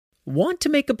Want to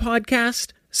make a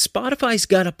podcast? Spotify's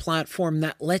got a platform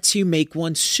that lets you make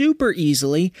one super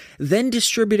easily, then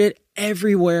distribute it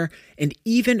everywhere and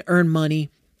even earn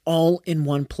money all in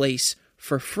one place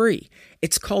for free.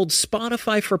 It's called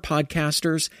Spotify for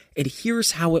Podcasters, and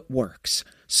here's how it works.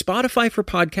 Spotify for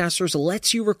Podcasters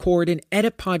lets you record and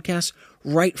edit podcasts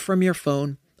right from your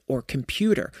phone or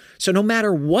computer. So no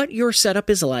matter what your setup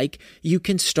is like, you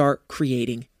can start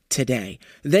creating today.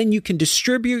 Then you can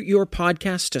distribute your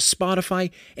podcast to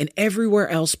Spotify and everywhere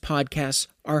else podcasts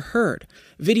are heard.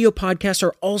 Video podcasts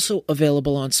are also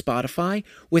available on Spotify.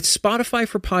 With Spotify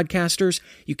for Podcasters,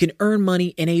 you can earn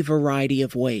money in a variety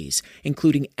of ways,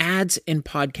 including ads and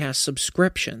podcast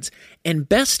subscriptions. And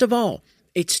best of all,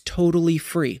 it's totally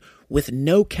free with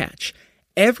no catch.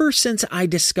 Ever since I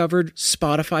discovered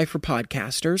Spotify for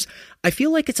Podcasters, I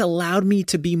feel like it's allowed me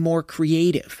to be more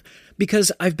creative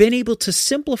because I've been able to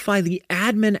simplify the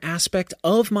admin aspect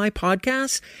of my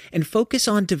podcast and focus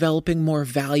on developing more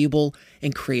valuable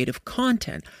and creative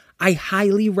content. I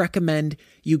highly recommend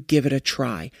you give it a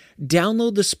try.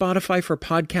 Download the Spotify for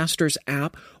Podcasters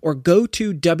app or go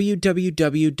to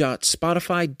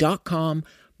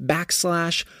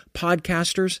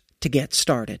www.spotify.com/podcasters to get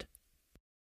started.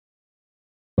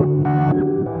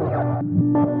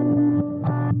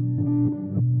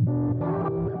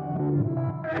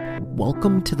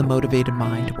 Welcome to The Motivated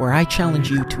Mind, where I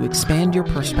challenge you to expand your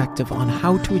perspective on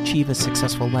how to achieve a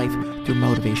successful life through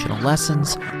motivational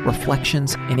lessons,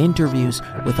 reflections, and interviews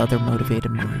with other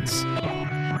motivated minds.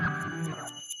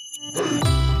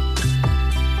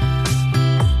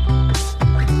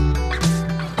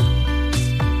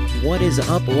 What is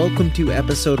up? Welcome to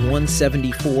episode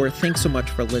 174. Thanks so much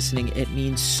for listening. It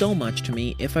means so much to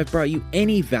me. If I've brought you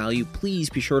any value, please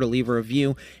be sure to leave a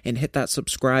review and hit that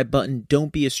subscribe button.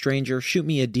 Don't be a stranger. Shoot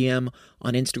me a DM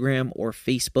on Instagram or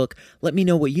Facebook. Let me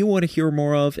know what you want to hear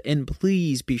more of, and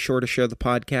please be sure to share the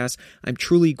podcast. I'm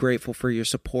truly grateful for your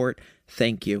support.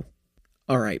 Thank you.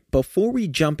 All right, before we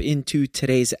jump into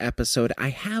today's episode, I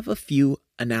have a few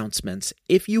announcements.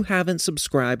 If you haven't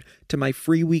subscribed to my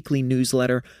free weekly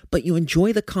newsletter, but you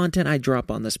enjoy the content I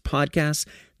drop on this podcast,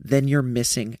 then you're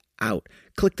missing out.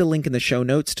 Click the link in the show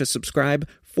notes to subscribe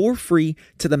for free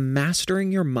to the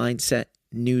Mastering Your Mindset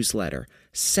newsletter.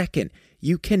 Second,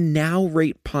 you can now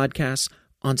rate podcasts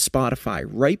on Spotify.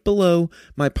 Right below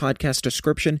my podcast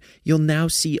description, you'll now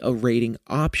see a rating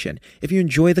option. If you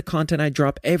enjoy the content I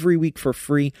drop every week for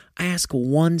free, I ask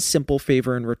one simple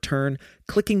favor in return: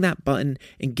 clicking that button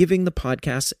and giving the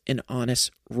podcast an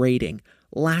honest rating.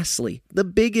 Lastly, the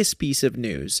biggest piece of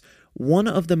news: one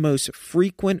of the most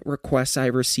frequent requests I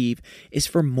receive is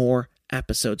for more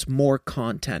episodes, more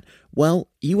content. Well,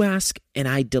 you ask and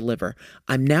I deliver.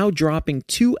 I'm now dropping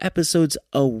 2 episodes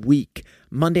a week.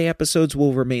 Monday episodes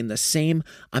will remain the same.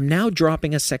 I'm now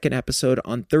dropping a second episode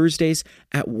on Thursdays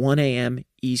at 1 a.m.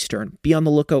 Eastern. Be on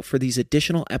the lookout for these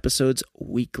additional episodes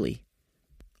weekly.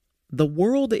 The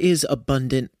world is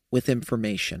abundant with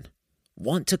information.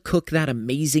 Want to cook that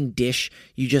amazing dish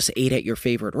you just ate at your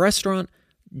favorite restaurant?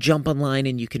 Jump online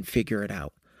and you can figure it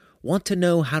out. Want to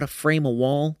know how to frame a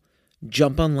wall?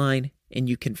 Jump online and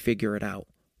you can figure it out.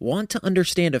 Want to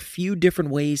understand a few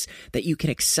different ways that you can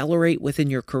accelerate within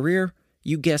your career?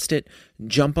 You guessed it,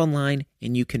 jump online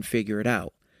and you can figure it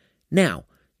out. Now,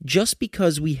 just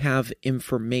because we have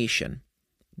information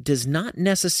does not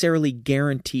necessarily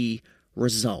guarantee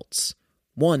results.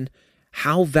 One,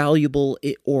 how valuable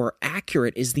or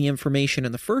accurate is the information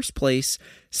in the first place?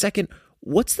 Second,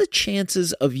 what's the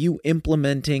chances of you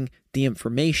implementing the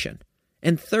information?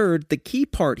 And third, the key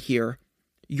part here,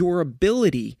 your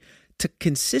ability to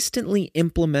consistently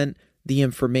implement the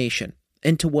information,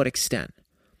 and to what extent.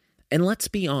 And let's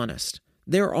be honest,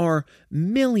 there are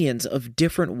millions of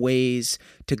different ways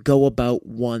to go about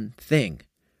one thing,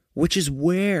 which is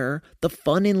where the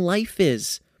fun in life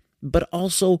is, but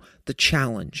also the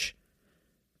challenge.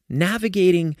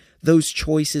 Navigating those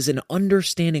choices and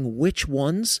understanding which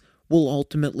ones will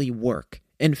ultimately work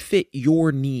and fit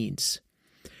your needs.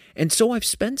 And so I've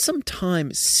spent some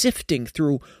time sifting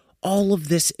through all of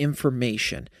this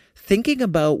information, thinking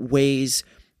about ways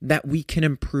that we can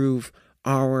improve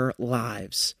our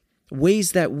lives,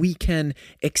 ways that we can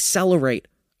accelerate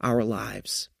our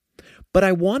lives. But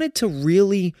I wanted to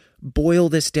really boil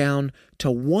this down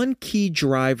to one key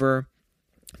driver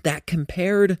that,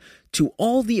 compared to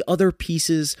all the other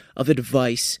pieces of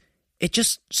advice, it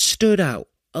just stood out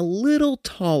a little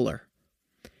taller.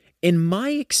 In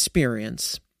my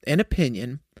experience and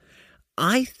opinion,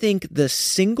 I think the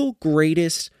single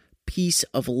greatest piece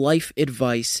of life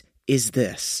advice is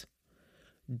this: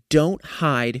 don't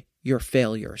hide your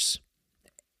failures.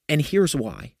 And here's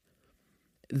why.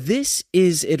 this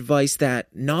is advice that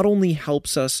not only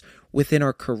helps us within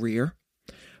our career,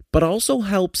 but also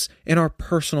helps in our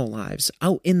personal lives,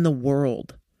 out in the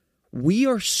world. We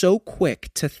are so quick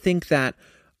to think that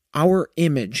our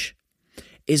image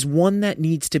is one that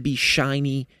needs to be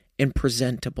shiny and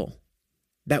presentable.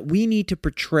 That we need to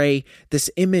portray this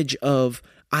image of,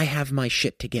 I have my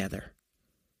shit together.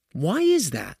 Why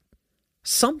is that?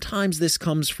 Sometimes this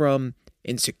comes from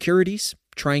insecurities,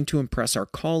 trying to impress our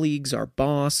colleagues, our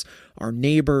boss, our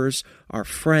neighbors, our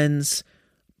friends.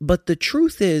 But the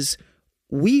truth is,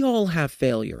 we all have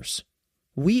failures.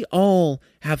 We all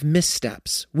have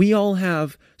missteps. We all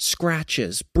have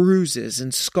scratches, bruises,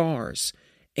 and scars.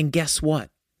 And guess what?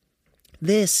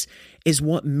 This is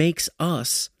what makes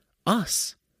us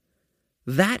us.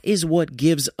 That is what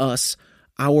gives us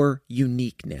our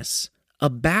uniqueness. A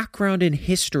background in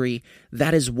history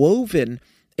that is woven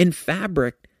in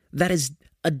fabric that is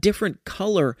a different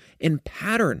color and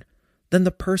pattern than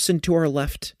the person to our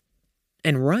left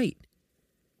and right.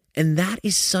 And that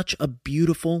is such a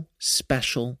beautiful,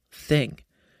 special thing.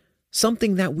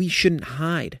 Something that we shouldn't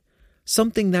hide.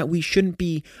 Something that we shouldn't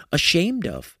be ashamed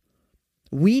of.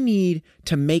 We need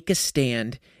to make a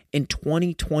stand in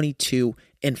 2022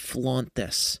 and flaunt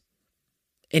this.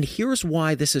 And here's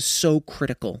why this is so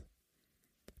critical.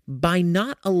 By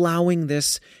not allowing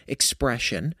this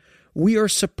expression, we are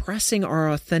suppressing our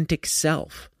authentic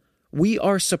self. We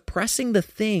are suppressing the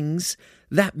things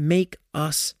that make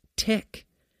us tick.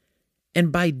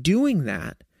 And by doing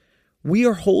that, we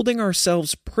are holding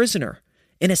ourselves prisoner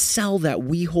in a cell that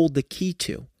we hold the key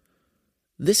to.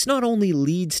 This not only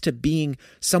leads to being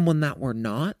someone that we're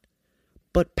not,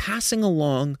 but passing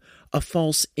along a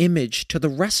false image to the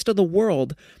rest of the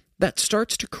world that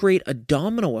starts to create a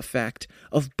domino effect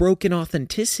of broken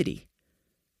authenticity.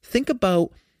 Think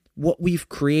about what we've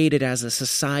created as a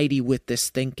society with this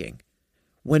thinking.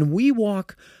 When we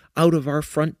walk out of our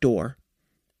front door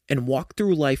and walk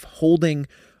through life holding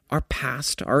our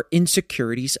past, our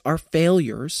insecurities, our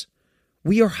failures,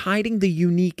 we are hiding the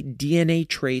unique DNA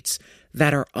traits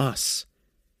that are us.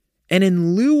 And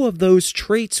in lieu of those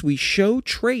traits, we show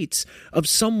traits of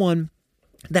someone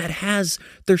that has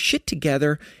their shit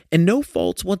together and no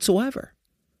faults whatsoever.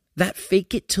 That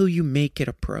fake it till you make it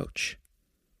approach.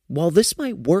 While this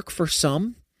might work for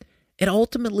some, it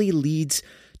ultimately leads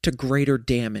to greater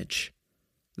damage.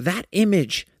 That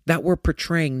image that we're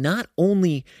portraying not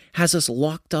only has us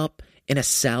locked up in a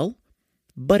cell,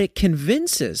 but it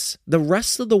convinces the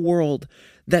rest of the world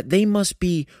that they must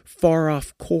be far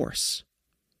off course.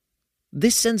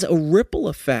 This sends a ripple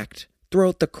effect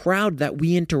throughout the crowd that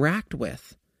we interact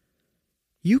with.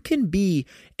 You can be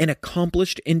an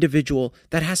accomplished individual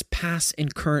that has past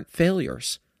and current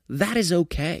failures. That is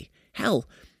okay. Hell,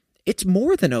 it's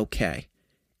more than okay.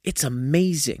 It's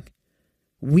amazing.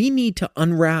 We need to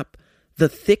unwrap the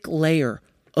thick layer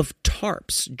of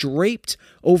tarps draped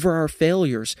over our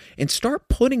failures and start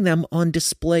putting them on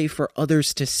display for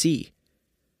others to see.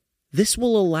 This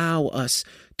will allow us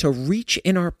to reach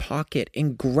in our pocket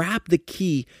and grab the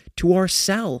key to our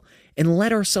cell and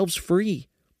let ourselves free.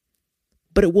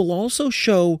 But it will also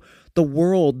show the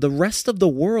world, the rest of the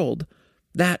world,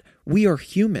 that we are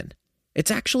human.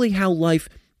 It's actually how life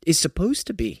is supposed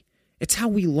to be. It's how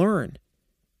we learn.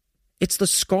 It's the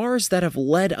scars that have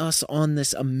led us on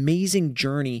this amazing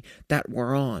journey that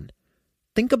we're on.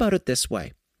 Think about it this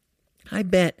way. I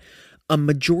bet a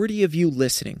majority of you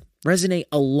listening resonate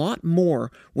a lot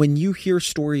more when you hear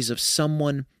stories of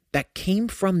someone that came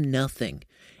from nothing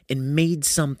and made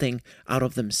something out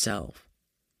of themselves.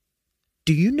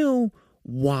 Do you know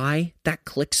why that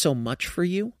clicks so much for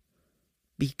you?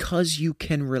 Because you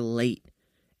can relate.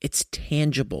 It's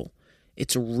tangible.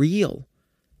 It's real.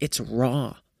 It's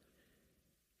raw.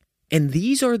 And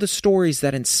these are the stories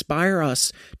that inspire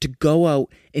us to go out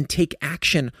and take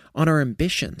action on our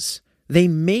ambitions. They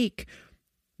make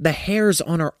the hairs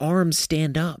on our arms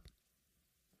stand up.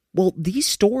 Well, these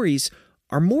stories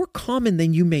are more common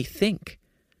than you may think.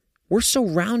 We're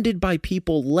surrounded by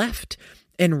people left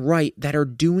and right that are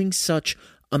doing such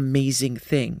amazing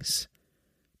things.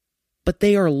 But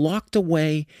they are locked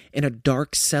away in a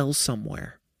dark cell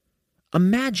somewhere.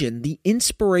 Imagine the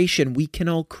inspiration we can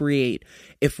all create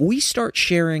if we start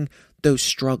sharing those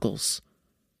struggles.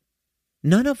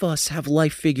 None of us have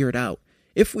life figured out.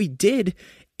 If we did,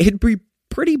 it'd be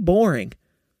pretty boring.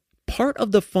 Part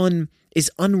of the fun is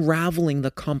unraveling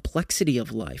the complexity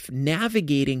of life,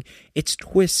 navigating its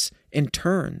twists and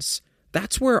turns.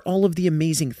 That's where all of the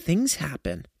amazing things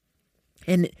happen.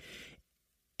 And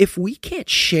if we can't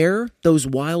share those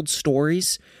wild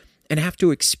stories and have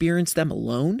to experience them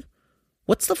alone,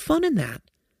 what's the fun in that?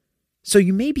 So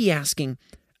you may be asking,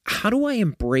 How do I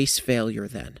embrace failure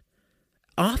then?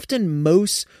 Often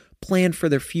most plan for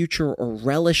their future or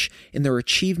relish in their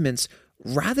achievements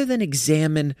rather than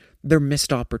examine their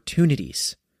missed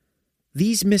opportunities.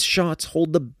 These missed shots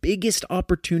hold the biggest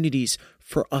opportunities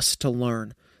for us to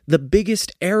learn. The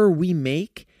biggest error we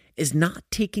make is not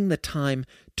taking the time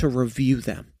to review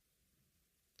them.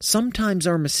 Sometimes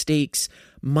our mistakes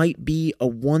might be a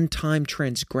one-time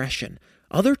transgression.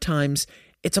 Other times,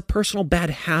 it's a personal bad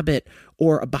habit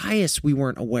or a bias we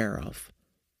weren't aware of.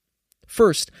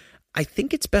 First, I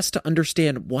think it's best to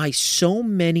understand why so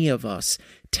many of us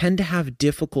tend to have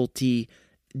difficulty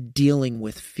dealing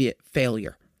with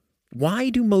failure. Why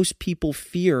do most people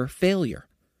fear failure?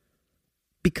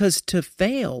 Because to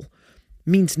fail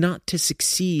means not to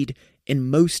succeed in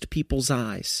most people's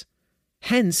eyes.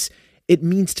 Hence, it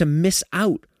means to miss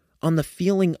out on the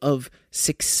feeling of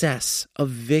success, of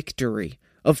victory,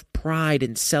 of pride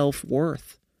and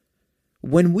self-worth.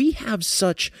 When we have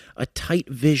such a tight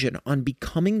vision on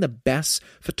becoming the best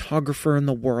photographer in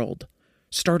the world,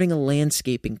 starting a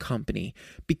landscaping company,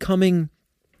 becoming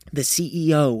the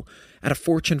CEO at a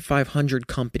Fortune 500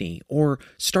 company, or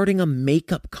starting a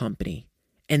makeup company,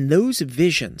 and those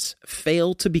visions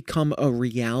fail to become a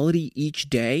reality each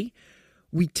day,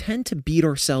 we tend to beat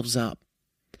ourselves up.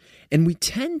 And we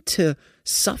tend to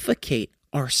suffocate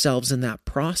ourselves in that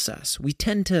process. We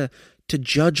tend to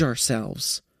judge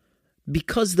ourselves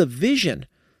because the vision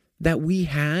that we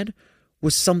had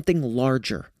was something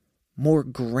larger, more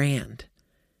grand.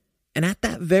 And at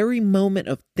that very moment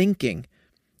of thinking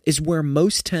is where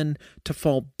most tend to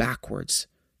fall backwards.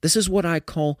 This is what I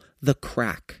call the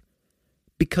crack.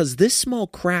 Because this small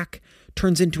crack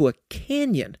turns into a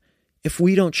canyon if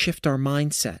we don't shift our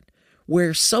mindset,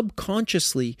 where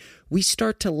subconsciously we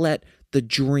start to let the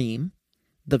dream,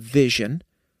 the vision,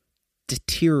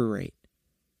 deteriorate.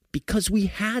 Because we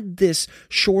had this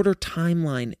shorter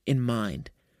timeline in mind.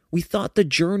 We thought the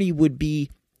journey would be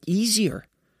easier.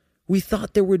 We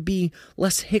thought there would be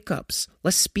less hiccups,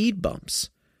 less speed bumps.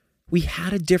 We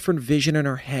had a different vision in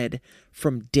our head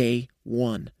from day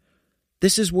one.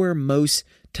 This is where most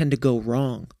tend to go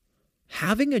wrong.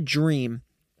 Having a dream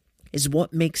is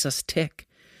what makes us tick.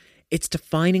 It's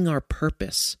defining our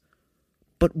purpose.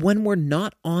 But when we're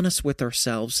not honest with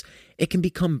ourselves, it can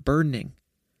become burdening.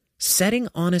 Setting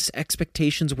honest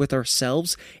expectations with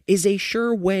ourselves is a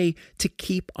sure way to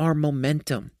keep our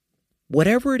momentum.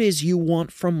 Whatever it is you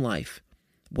want from life,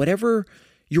 whatever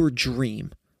your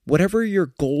dream, whatever your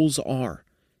goals are,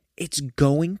 it's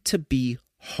going to be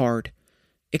hard,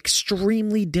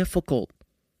 extremely difficult.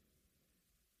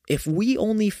 If we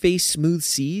only face smooth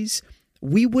seas,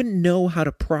 we wouldn't know how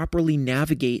to properly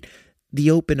navigate the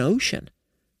open ocean.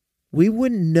 We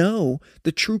wouldn't know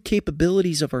the true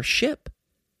capabilities of our ship.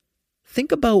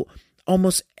 Think about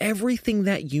almost everything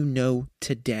that you know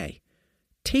today.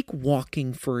 Take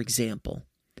walking, for example.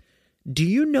 Do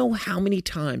you know how many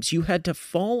times you had to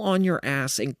fall on your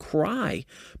ass and cry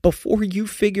before you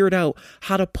figured out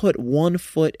how to put one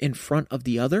foot in front of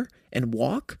the other and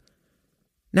walk?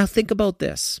 Now think about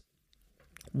this.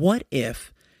 What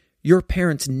if your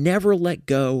parents never let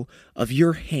go of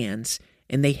your hands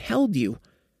and they held you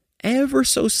ever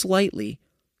so slightly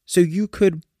so you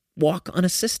could walk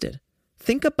unassisted?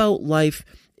 Think about life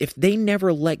if they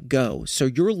never let go so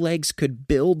your legs could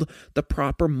build the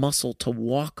proper muscle to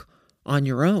walk on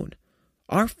your own.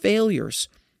 Our failures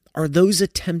are those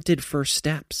attempted first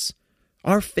steps.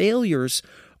 Our failures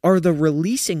are the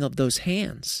releasing of those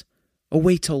hands, a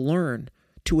way to learn,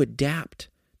 to adapt,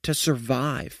 to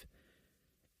survive.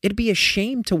 It'd be a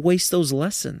shame to waste those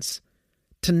lessons,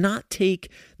 to not take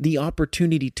the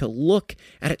opportunity to look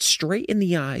at it straight in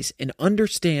the eyes and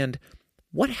understand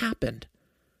what happened.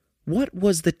 What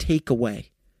was the takeaway?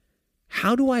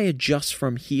 How do I adjust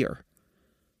from here?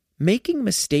 Making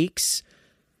mistakes,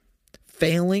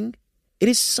 failing, it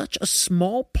is such a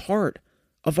small part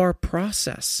of our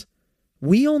process.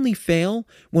 We only fail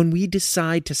when we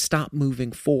decide to stop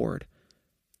moving forward.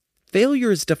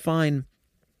 Failure is defined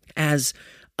as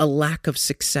a lack of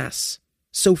success.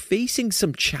 So facing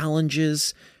some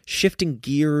challenges, shifting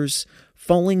gears,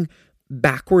 falling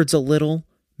backwards a little,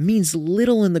 means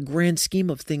little in the grand scheme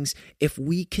of things if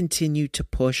we continue to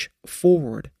push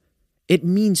forward. It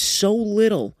means so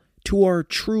little to our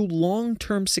true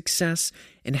long-term success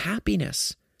and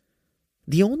happiness.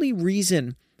 The only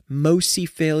reason most see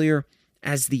failure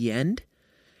as the end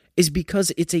is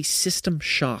because it's a system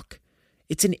shock.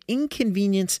 It's an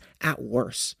inconvenience at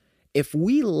worst. If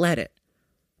we let it,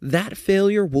 that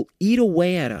failure will eat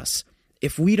away at us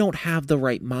if we don't have the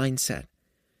right mindset.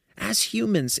 As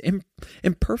humans,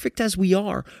 imperfect as we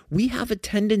are, we have a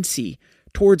tendency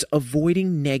towards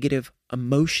avoiding negative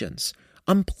emotions,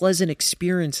 unpleasant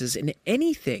experiences, and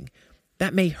anything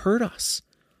that may hurt us.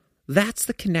 That's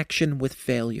the connection with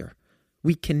failure.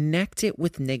 We connect it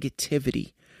with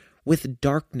negativity, with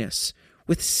darkness,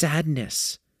 with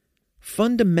sadness.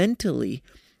 Fundamentally,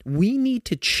 we need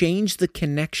to change the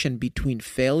connection between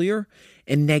failure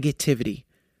and negativity.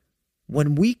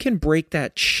 When we can break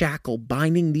that shackle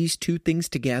binding these two things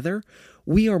together,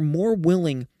 we are more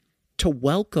willing to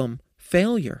welcome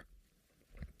failure,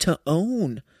 to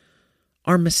own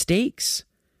our mistakes,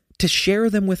 to share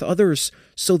them with others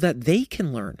so that they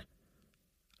can learn.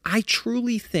 I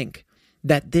truly think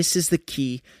that this is the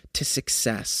key to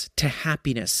success, to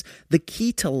happiness, the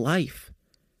key to life.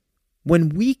 When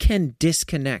we can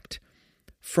disconnect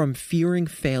from fearing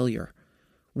failure,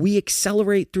 we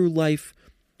accelerate through life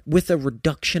with a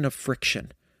reduction of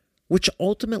friction, which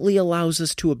ultimately allows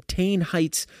us to obtain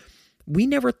heights we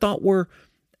never thought were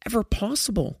ever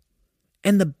possible.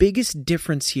 And the biggest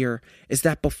difference here is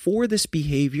that before this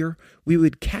behavior, we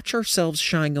would catch ourselves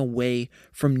shying away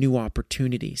from new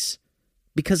opportunities.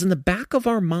 Because in the back of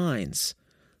our minds,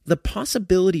 the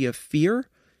possibility of fear,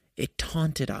 it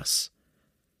taunted us.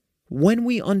 When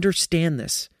we understand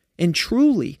this, and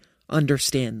truly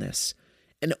understand this,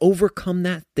 and overcome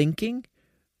that thinking,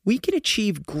 we can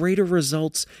achieve greater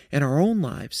results in our own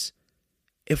lives.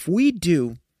 If we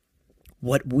do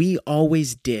what we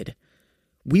always did,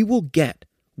 we will get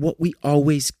what we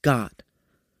always got.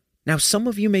 Now, some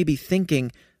of you may be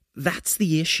thinking, that's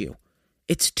the issue.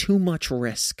 It's too much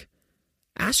risk.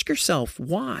 Ask yourself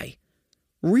why.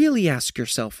 Really ask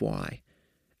yourself why.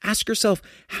 Ask yourself,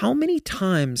 how many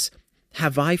times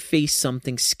have I faced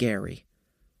something scary?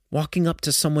 Walking up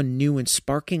to someone new and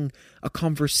sparking a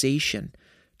conversation,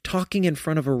 talking in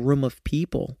front of a room of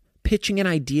people, pitching an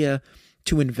idea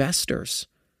to investors.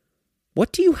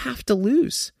 What do you have to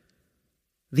lose?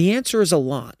 The answer is a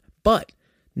lot, but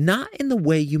not in the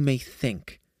way you may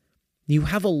think. You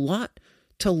have a lot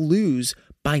to lose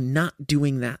by not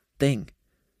doing that thing.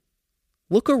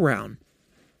 Look around.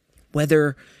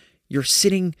 Whether you're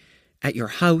sitting at your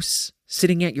house,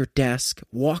 sitting at your desk,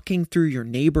 walking through your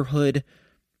neighborhood,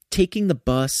 taking the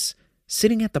bus,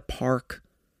 sitting at the park,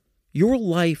 your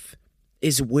life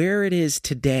is where it is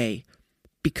today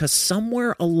because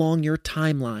somewhere along your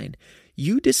timeline,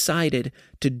 you decided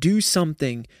to do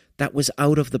something that was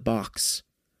out of the box.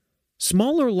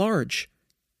 Small or large,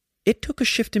 it took a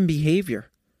shift in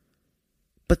behavior.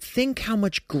 But think how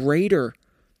much greater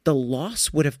the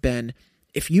loss would have been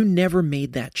if you never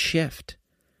made that shift.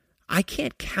 I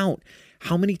can't count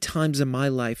how many times in my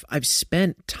life I've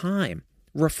spent time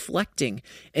reflecting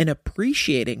and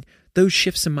appreciating those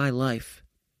shifts in my life.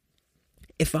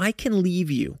 If I can leave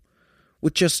you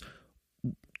with just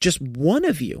one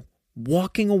of you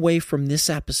walking away from this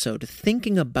episode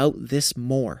thinking about this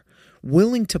more,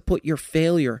 willing to put your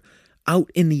failure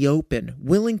out in the open,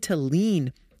 willing to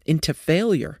lean into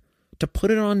failure, to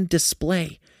put it on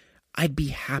display, I'd be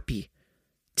happy.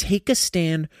 Take a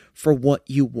stand for what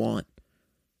you want.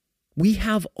 We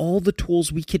have all the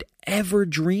tools we could ever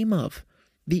dream of.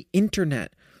 The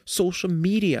internet, social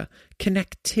media,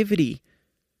 connectivity,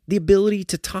 the ability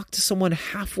to talk to someone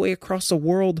halfway across the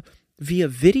world via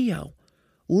video.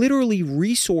 Literally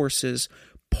resources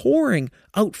pouring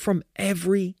out from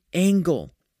every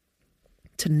angle.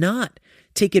 To not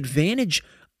take advantage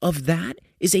of that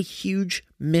is a huge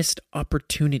missed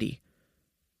opportunity.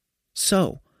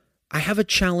 So, I have a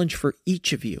challenge for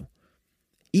each of you.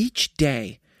 Each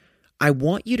day, I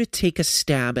want you to take a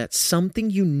stab at something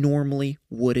you normally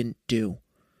wouldn't do.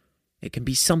 It can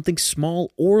be something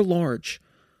small or large.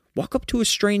 Walk up to a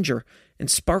stranger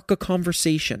and spark a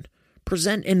conversation.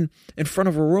 Present in front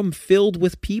of a room filled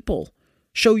with people.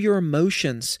 Show your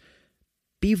emotions.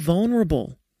 Be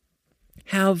vulnerable.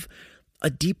 Have a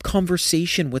deep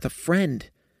conversation with a friend.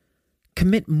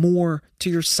 Commit more to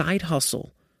your side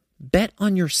hustle. Bet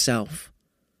on yourself.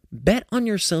 Bet on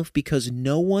yourself because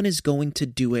no one is going to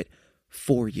do it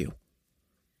for you.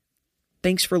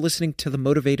 Thanks for listening to The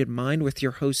Motivated Mind with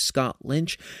your host, Scott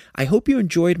Lynch. I hope you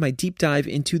enjoyed my deep dive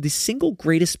into the single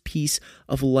greatest piece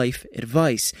of life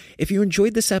advice. If you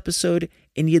enjoyed this episode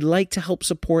and you'd like to help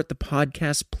support the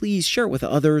podcast, please share it with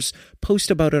others, post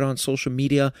about it on social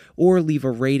media, or leave a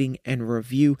rating and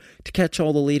review. To catch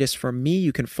all the latest from me,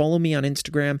 you can follow me on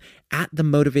Instagram at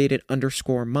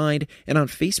 @themotivated_mind and on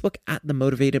Facebook at The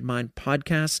Motivated Mind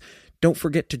Podcast. Don't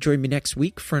forget to join me next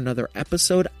week for another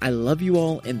episode. I love you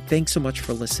all, and thanks so much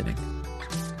for listening.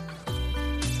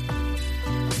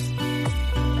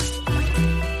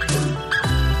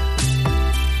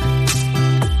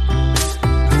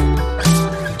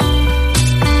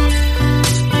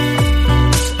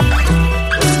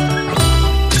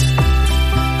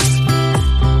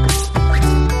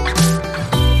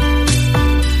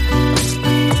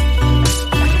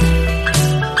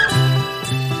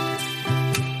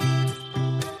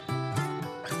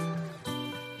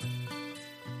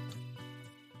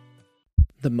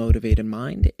 The Motivated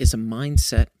Mind is a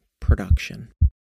mindset production.